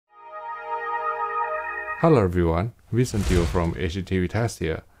Hello everyone, Vincent Teo from HDTV Test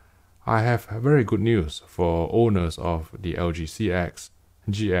here. I have very good news for owners of the LG CX,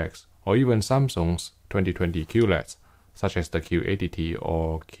 GX, or even Samsung's 2020 QLEDs, such as the Q80T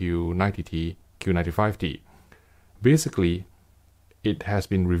or Q90T, Q95T. Basically, it has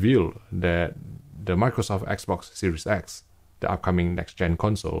been revealed that the Microsoft Xbox Series X, the upcoming next-gen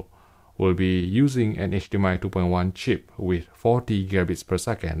console, will be using an HDMI 2.1 chip with 40 gigabits per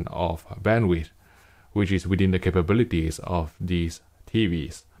second of bandwidth, which is within the capabilities of these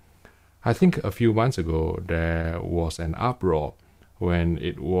TVs. I think a few months ago there was an uproar when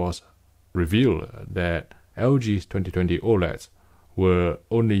it was revealed that LG's 2020 OLEDs were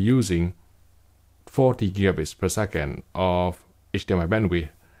only using 40 gigabits per second of HDMI bandwidth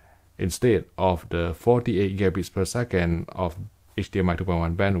instead of the 48 gigabits per second of HDMI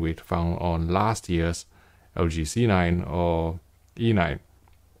 2.1 bandwidth found on last year's LG C9 or E9.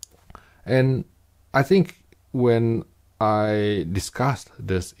 And I think when I discussed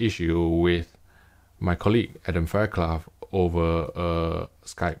this issue with my colleague Adam Fairclough over a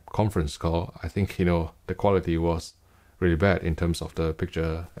Skype conference call, I think the quality was really bad in terms of the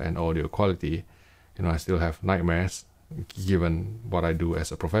picture and audio quality. I still have nightmares given what I do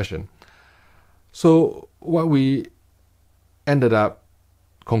as a profession. So what we ended up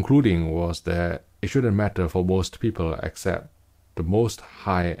concluding was that it shouldn't matter for most people except the most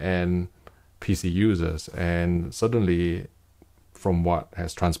high-end PC users, and suddenly from what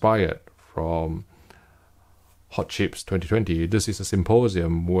has transpired from Hot Chips 2020, this is a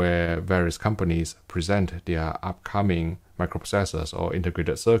symposium where various companies present their upcoming microprocessors or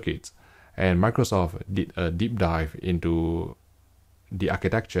integrated circuits, and Microsoft did a deep dive into the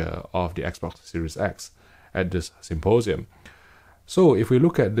architecture of the Xbox Series X at this symposium. So if we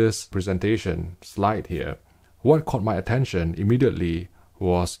look at this presentation slide here, what caught my attention immediately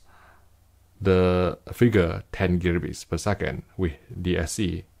was the figure 10 gigabits per second with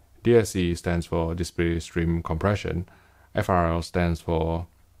DSC. DSC stands for Display Stream Compression. FRL stands for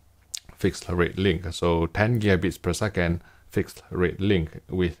Fixed Rate Link. So 10 gigabits per second fixed rate link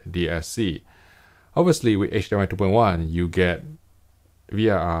with DSC. Obviously with HDMI 2.1 you get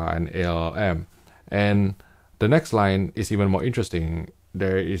VRR and ALLM. And the next line is even more interesting.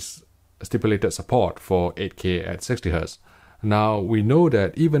 There is stipulated support for 8K at 60 Hz. Now, we know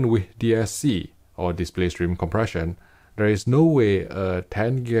that even with DSC, or Display Stream Compression, there is no way a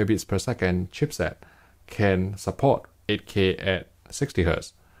 10 gigabits per second chipset can support 8K at 60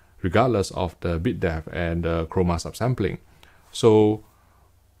 Hz, regardless of the bit depth and the chroma subsampling. So,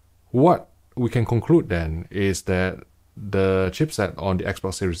 what we can conclude then is that the chipset on the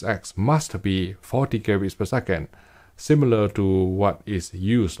Xbox Series X must be 40 gigabits per second, similar to what is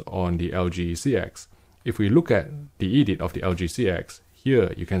used on the LG CX. If we look at the edit of the LG CX,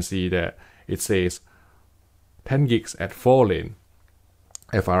 here you can see that it says 10 gigs at 4 lane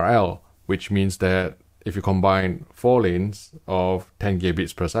FRL, which means that if you combine 4 lanes of 10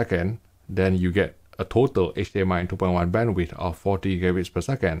 gigabits per second, then you get a total HDMI 2.1 bandwidth of 40 gigabits per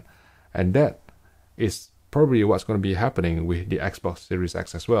second. And that is probably what's going to be happening with the Xbox Series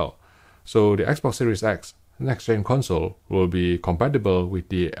X as well. So the Xbox Series X next-gen console will be compatible with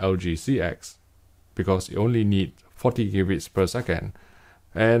the LG CX, because you only need 40 gigabits per second.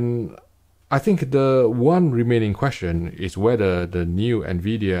 And I think the one remaining question is whether the new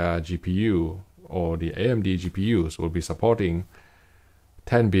NVIDIA GPU or the AMD GPUs will be supporting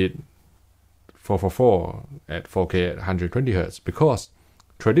 10-bit 444 at 4K at 120 Hz, because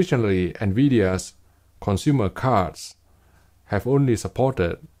traditionally NVIDIA's consumer cards have only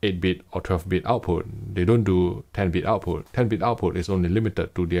supported 8-bit or 12-bit output. They don't do 10-bit output. 10-bit output is only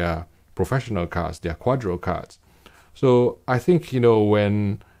limited to their professional cards, their Quadro cards. So I think,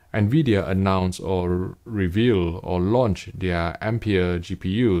 when NVIDIA announce or reveal or launch their Ampere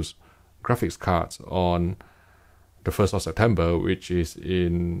GPUs, graphics cards, on the 1st of September, which is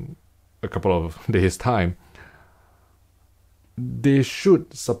in a couple of days' time, they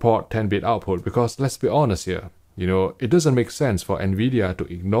should support 10-bit output, because let's be honest here, it doesn't make sense for NVIDIA to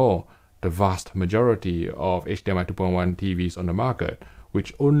ignore the vast majority of HDMI 2.1 TVs on the market,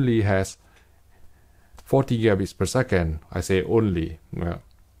 which only has 40 gigabits per second. I say only, well,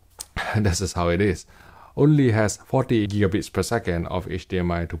 this is how it is. Only has 40 gigabits per second of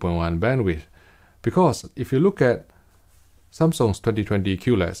HDMI 2.1 bandwidth. Because if you look at Samsung's 2020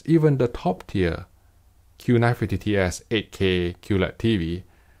 QLEDs, even the top tier Q90TS 8K QLED TV,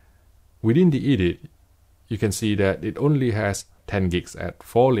 within the edit, you can see that it only has 10 gigs at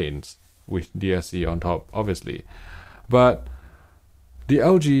 4 lanes with DSC on top, obviously. But the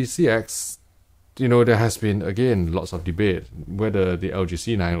LG CX, there has been, again, lots of debate whether the LG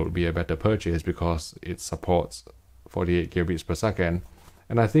C9 would be a better purchase because it supports 48 gigabits per second.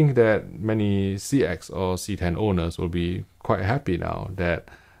 And I think that many CX or C10 owners will be quite happy now that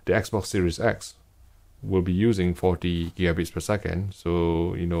the Xbox Series X will be using 40 gigabits per second.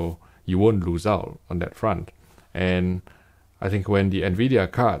 So, you won't lose out on that front. And I think when the NVIDIA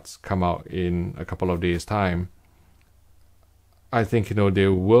cards come out in a couple of days' time, I think, they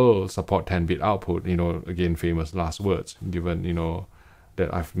will support 10-bit output, again, famous last words, given,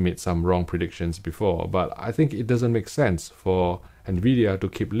 that I've made some wrong predictions before. But I think it doesn't make sense for NVIDIA to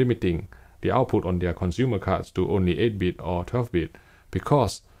keep limiting the output on their consumer cards to only 8-bit or 12-bit,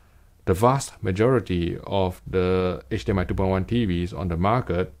 because the vast majority of the HDMI 2.1 TVs on the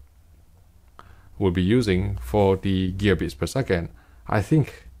market will be using 40 gigabits per second. I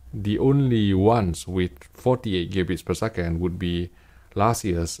think the only ones with 48 gigabits per second would be last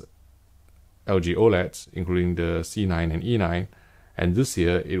year's LG OLEDs, including the C9 and E9, and this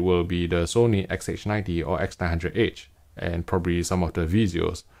year it will be the Sony XH90 or X900H, and probably some of the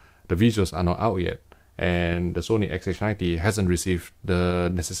Visuals. The Visuals are not out yet, and the Sony XH90 hasn't received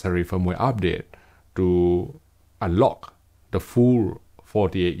the necessary firmware update to unlock the full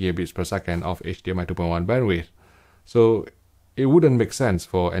 48 gigabits per second of HDMI 2.1 bandwidth. So it wouldn't make sense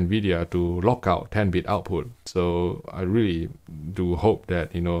for NVIDIA to lock out 10-bit output. So I really do hope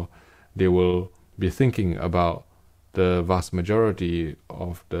that, they will be thinking about the vast majority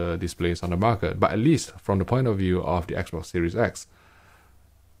of the displays on the market. But at least from the point of view of the Xbox Series X,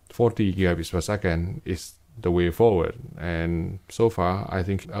 40 gigabits per second is the way forward. And so far, I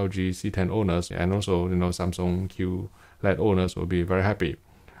think LG C10 owners and also, Samsung QLED owners will be very happy.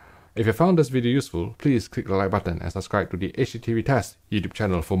 If you found this video useful, please click the like button and subscribe to the HDTV Test YouTube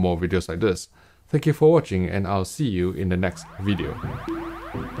channel for more videos like this. Thank you for watching, and I'll see you in the next video.